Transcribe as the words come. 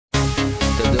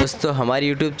दोस्तों, हमारे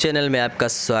YouTube channel में आपका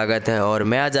स्वागत है और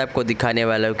मैं आज आपको दिखाने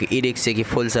वाला हूँ कि ई रिक्शे की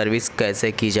फुल सर्विस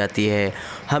कैसे की जाती है।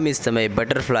 हम इस समय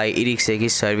बटरफ्लाई ई रिक्शे की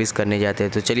सर्विस करने जाते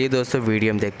हैं, तो चलिए दोस्तों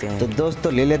वीडियो में देखते हैं। तो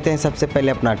दोस्तों ले लेते हैं सबसे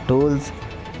पहले अपना टूल्स।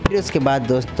 फिर उसके बाद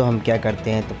दोस्तों हम क्या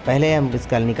करते हैं, तो पहले हम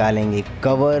इसका निकालेंगे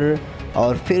कवर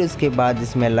और फिर उसके बाद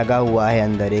इसमें लगा हुआ है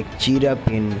अंदर एक चीरा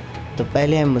पिन, तो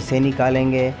पहले हम उसे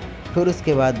निकालेंगे। फिर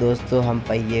उसके बाद दोस्तों हम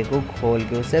पहिए को खोल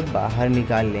के उसे बाहर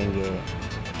निकाल लेंगे।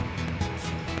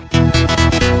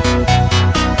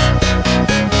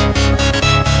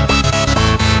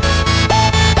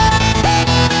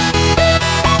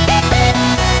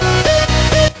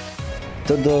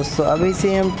 तो दोस्तों अब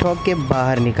इसे हम ठोक के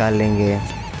बाहर निकाल लेंगे।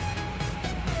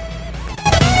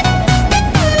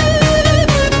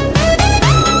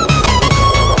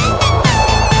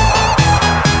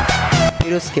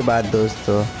 फिर उसके बाद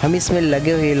दोस्तों हम इसमें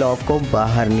लगे हुए लॉक को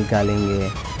बाहर निकालेंगे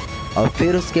और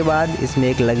फिर उसके बाद इसमें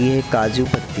एक लगी है काजू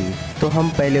पत्ती, तो हम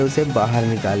पहले उसे बाहर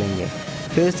निकालेंगे।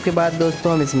 फिर उसके बाद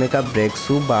दोस्तों हम इसमें का ब्रेक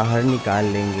शू बाहर निकाल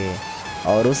लेंगे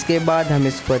और उसके बाद हम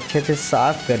इसको अच्छे से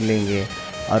साफ़ कर लेंगे।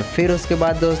 और फिर उसके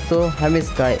बाद दोस्तों हम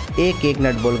इसका एक एक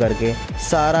नट बोल्ट करके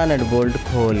सारा नट बोल्ट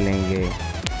खोल लेंगे।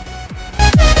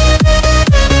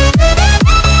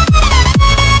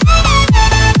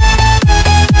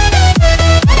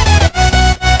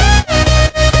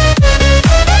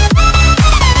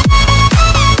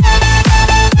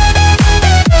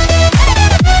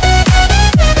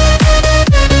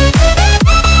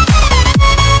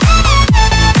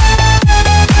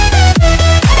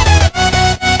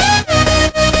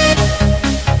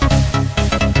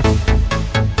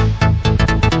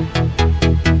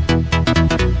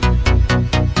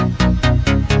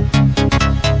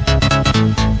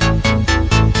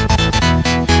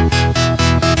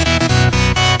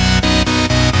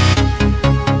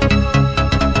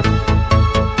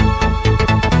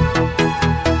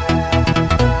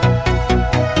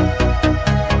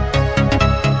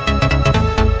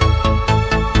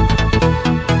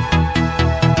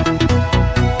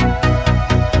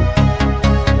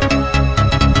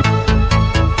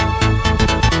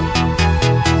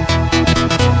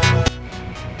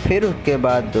 फिर उसके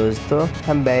बाद दोस्तों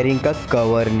हम बैरिंग का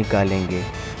कवर निकालेंगे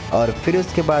और फिर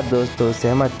उसके बाद दोस्तों उसे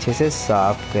हम अच्छे से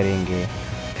साफ़ करेंगे।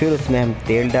 फिर उसमें हम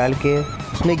तेल डाल के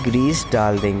उसमें ग्रीस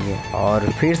डाल देंगे और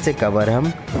फिर से कवर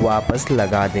हम वापस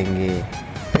लगा देंगे।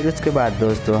 फिर उसके बाद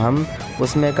दोस्तों हम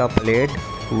उसमें का प्लेट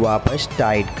वापस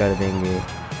टाइट कर देंगे।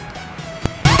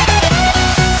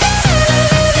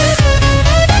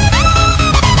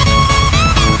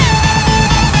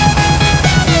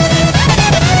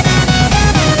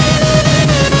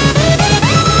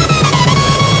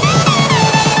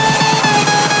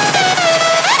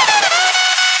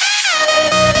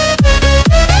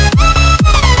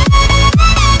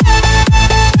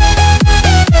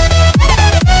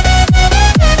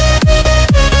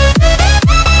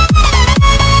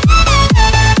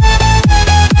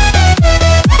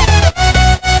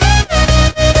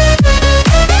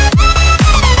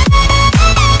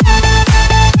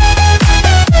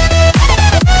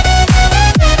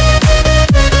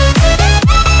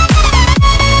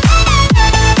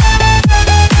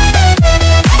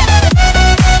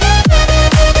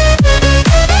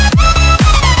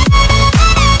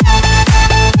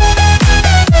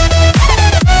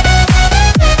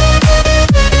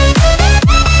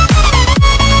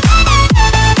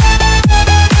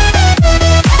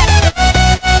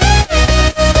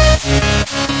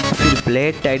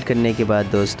 प्लेट टाइट करने के बाद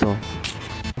दोस्तों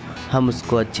हम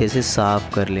उसको अच्छे से साफ़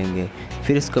कर लेंगे।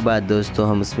 फिर उसके बाद दोस्तों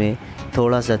हम उसमें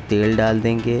थोड़ा सा तेल डाल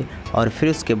देंगे और फिर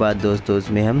उसके बाद दोस्तों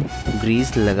उसमें हम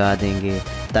ग्रीस लगा देंगे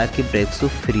ताकि ब्रेक शू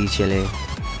फ्री चले।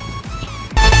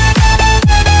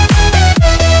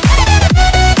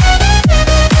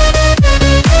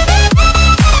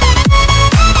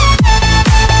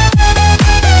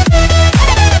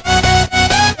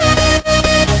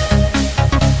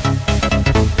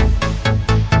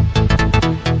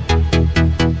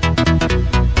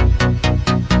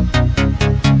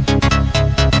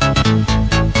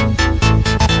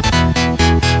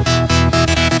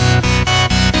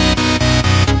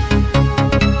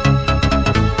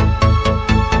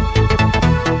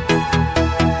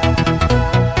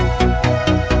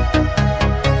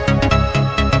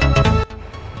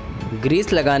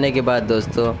 ग्रीस लगाने के बाद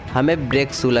दोस्तों हमें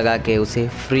ब्रेक शू लगा के उसे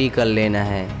फ्री कर लेना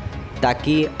है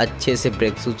ताकि अच्छे से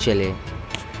ब्रेक शू चले।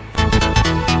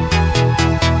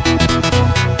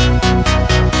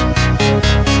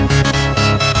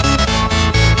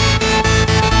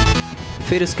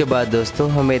 फिर उसके बाद दोस्तों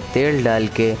हमें तेल डाल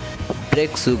के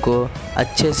ब्रेक शू को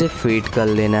अच्छे से फिट कर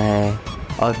लेना है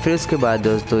और फिर उसके बाद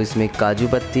दोस्तों इसमें काजू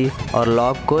पत्ती और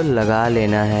लॉक को लगा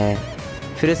लेना है।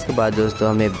 फिर उसके बाद दोस्तों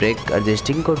हमें ब्रेक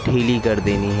एडजस्टिंग को ढीली कर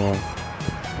देनी है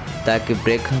ताकि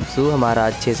ब्रेक शू हमारा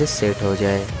अच्छे से सेट हो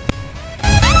जाए।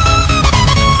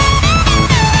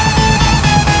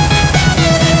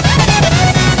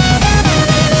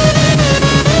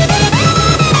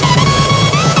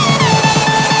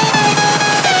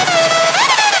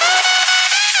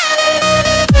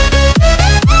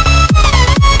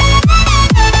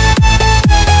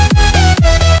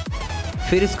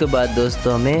 फिर इसके बाद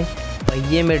दोस्तों हमें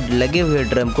पहिए में लगे हुए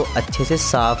ड्रम को अच्छे से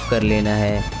साफ़ कर लेना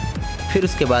है। फिर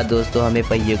उसके बाद दोस्तों हमें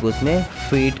पहिए को उसमें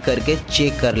फिट करके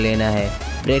चेक कर लेना है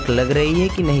ब्रेक लग रही है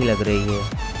कि नहीं लग रही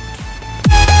है।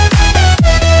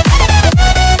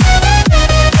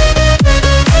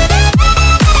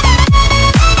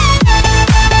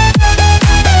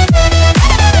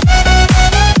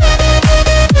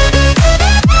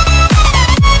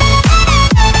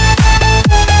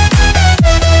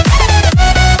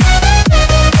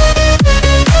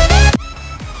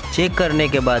 चेक करने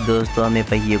के बाद दोस्तों हमें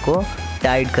पहिए को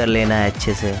टाइट कर लेना है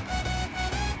अच्छे से।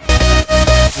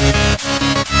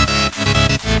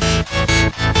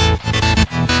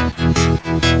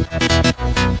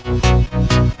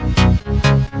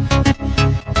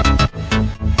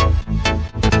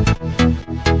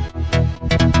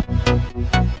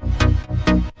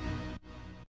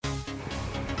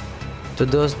 तो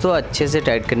दोस्तों अच्छे से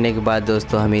टाइट करने के बाद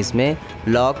दोस्तों हमें इसमें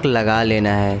लॉक लगा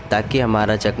लेना है ताकि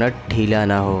हमारा चकनट ढीला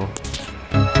ना हो।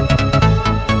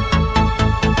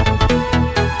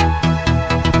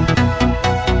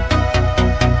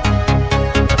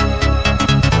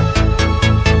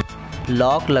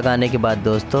 लॉक लगाने के बाद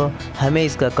दोस्तों हमें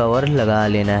इसका कवर लगा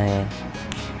लेना है।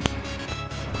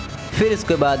 फिर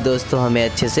इसके बाद दोस्तों हमें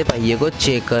अच्छे से पहिए को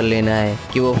चेक कर लेना है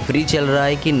कि वो फ्री चल रहा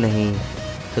है कि नहीं।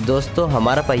 तो दोस्तों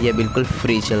हमारा पहिया बिल्कुल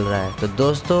फ्री चल रहा है। तो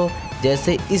दोस्तों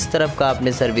जैसे इस तरफ का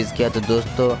आपने सर्विस किया तो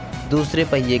दोस्तों दूसरे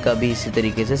पहिए का भी इसी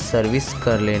तरीके से सर्विस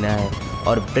कर लेना है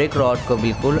और ब्रेक रॉड को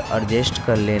बिल्कुल एडजस्ट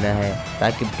कर लेना है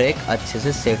ताकि ब्रेक अच्छे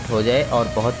से सेट हो जाए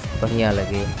और बहुत बढ़िया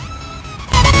लगे।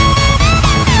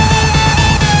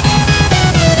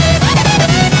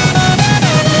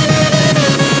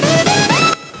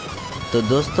 तो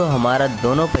दोस्तों हमारा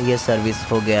दोनों पहिया सर्विस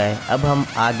हो गया है। अब हम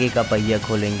आगे का पहिया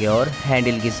खोलेंगे और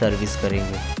हैंडल की सर्विस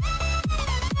करेंगे।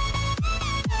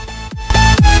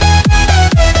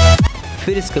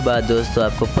 फिर इसके बाद दोस्तों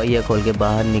आपको पहिया खोल के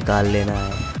बाहर निकाल लेना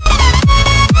है।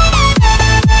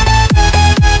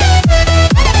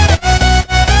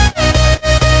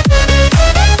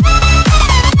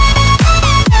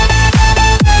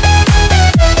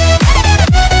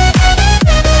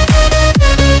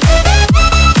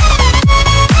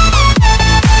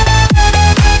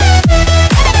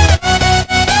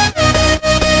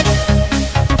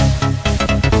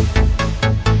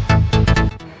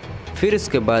 फिर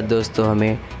उसके बाद दोस्तों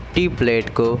हमें टी प्लेट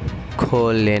को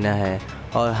खोल लेना है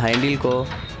और हैंडल को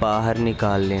बाहर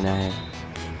निकाल लेना है।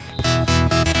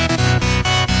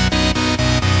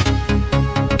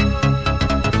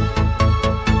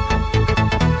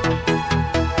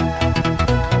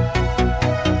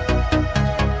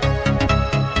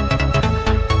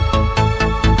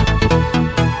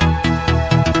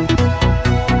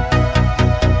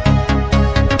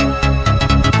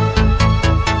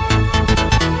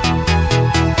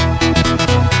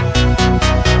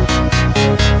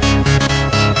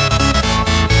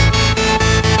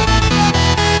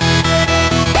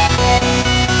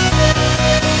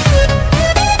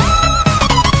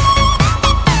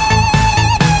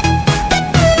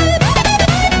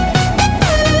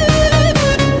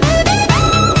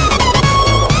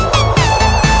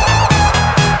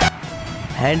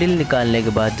 हैंडल निकालने के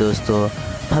बाद दोस्तों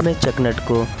हमें चकनट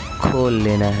को खोल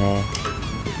लेना है।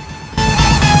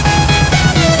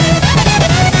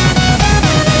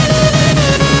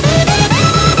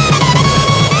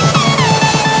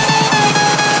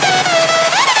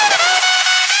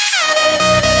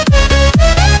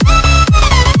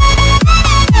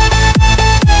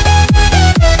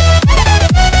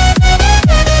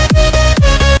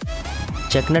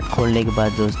 चकनट खोलने के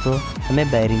बाद दोस्तों हमें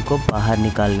बैरिंग को बाहर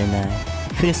निकाल लेना है।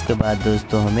 फिर इसके बाद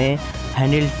दोस्तों हमें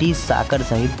हैंडल टी साकर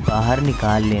सहित बाहर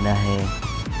निकाल लेना है।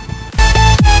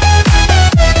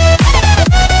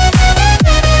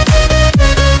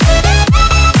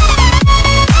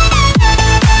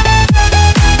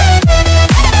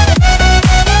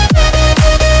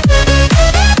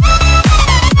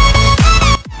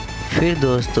 फिर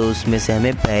दोस्तों उसमें से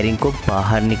हमें बैरिंग को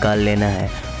बाहर निकाल लेना है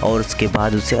और उसके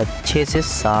बाद उसे अच्छे से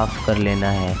साफ़ कर लेना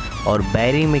है और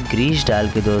बैरिंग में ग्रीस डाल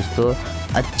के दोस्तों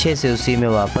अच्छे से उसी में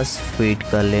वापस फिट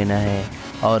कर लेना है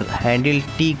और हैंडल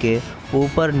टी के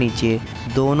ऊपर नीचे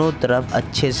दोनों तरफ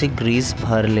अच्छे से ग्रीस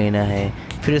भर लेना है।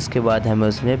 फिर उसके बाद हमें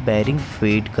उसमें बेरिंग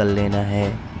फिट कर लेना है।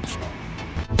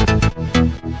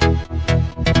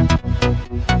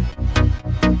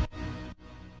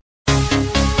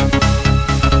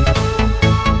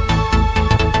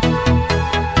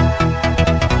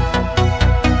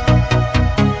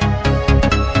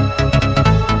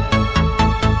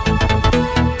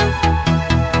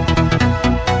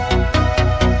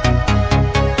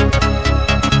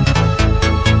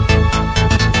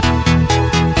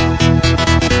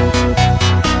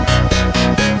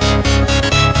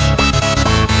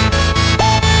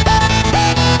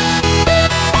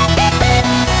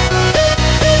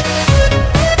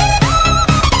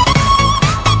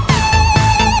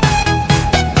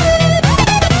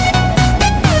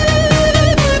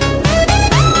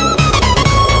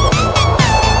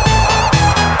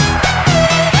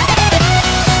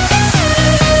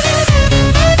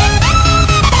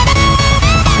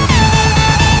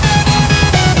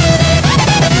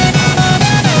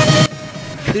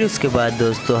 फिर उसके बाद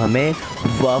दोस्तों हमें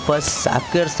वापस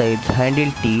साकर सहित हैंडल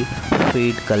टी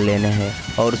फिट कर लेना है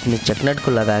और उसमें चकनट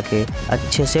को लगा के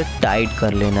अच्छे से टाइट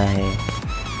कर लेना है।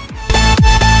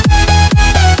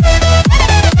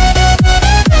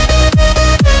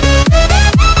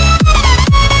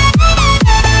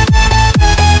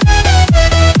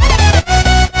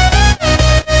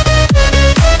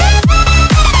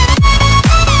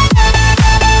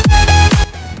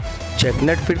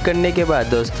 चकनट फिट करने के बाद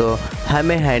दोस्तों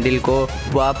हमें हैंडल को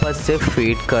वापस से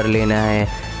फिट कर लेना है।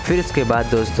 फिर उसके बाद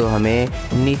दोस्तों हमें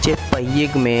नीचे पहिए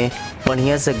में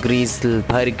बढ़िया से ग्रीस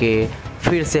भर के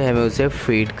फिर से हमें उसे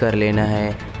फिट कर लेना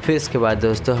है। फिर उसके बाद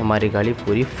दोस्तों हमारी गाड़ी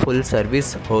पूरी फुल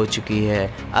सर्विस हो चुकी है।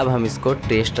 अब हम इसको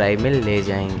टेस्ट ड्राइव में ले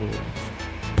जाएंगे।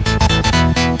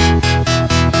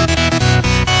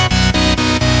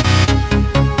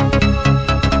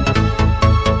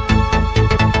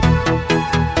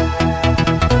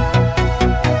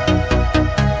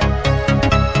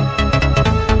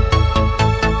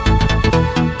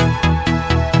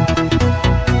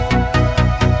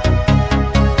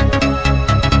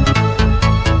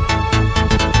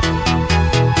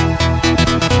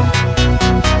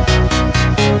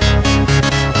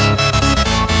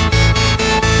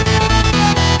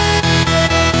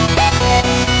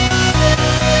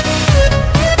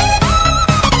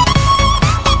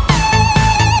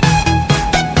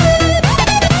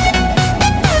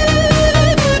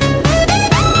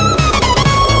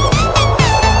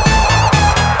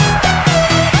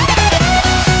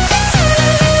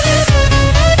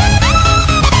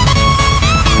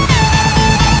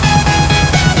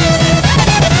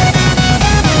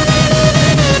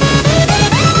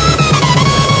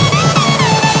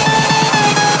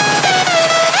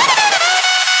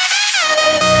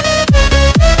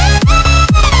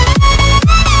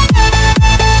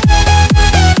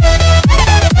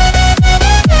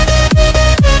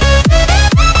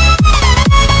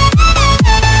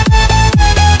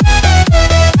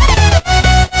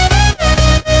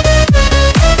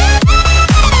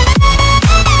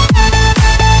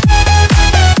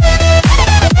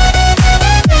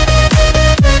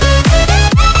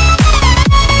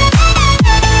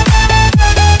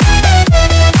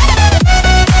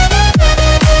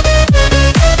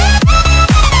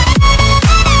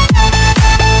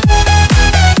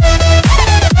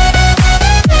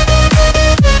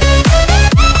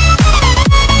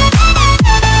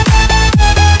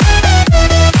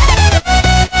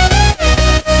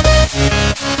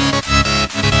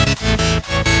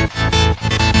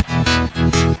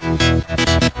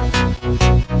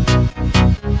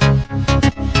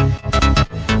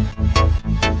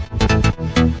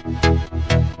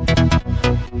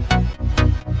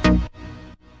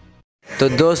 तो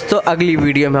दोस्तों अगली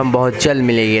वीडियो में हम बहुत जल्द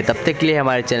मिलेंगे। तब तक के लिए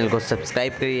हमारे चैनल को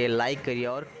सब्सक्राइब करिए, लाइक करिए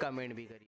और कमेंट भी करिए।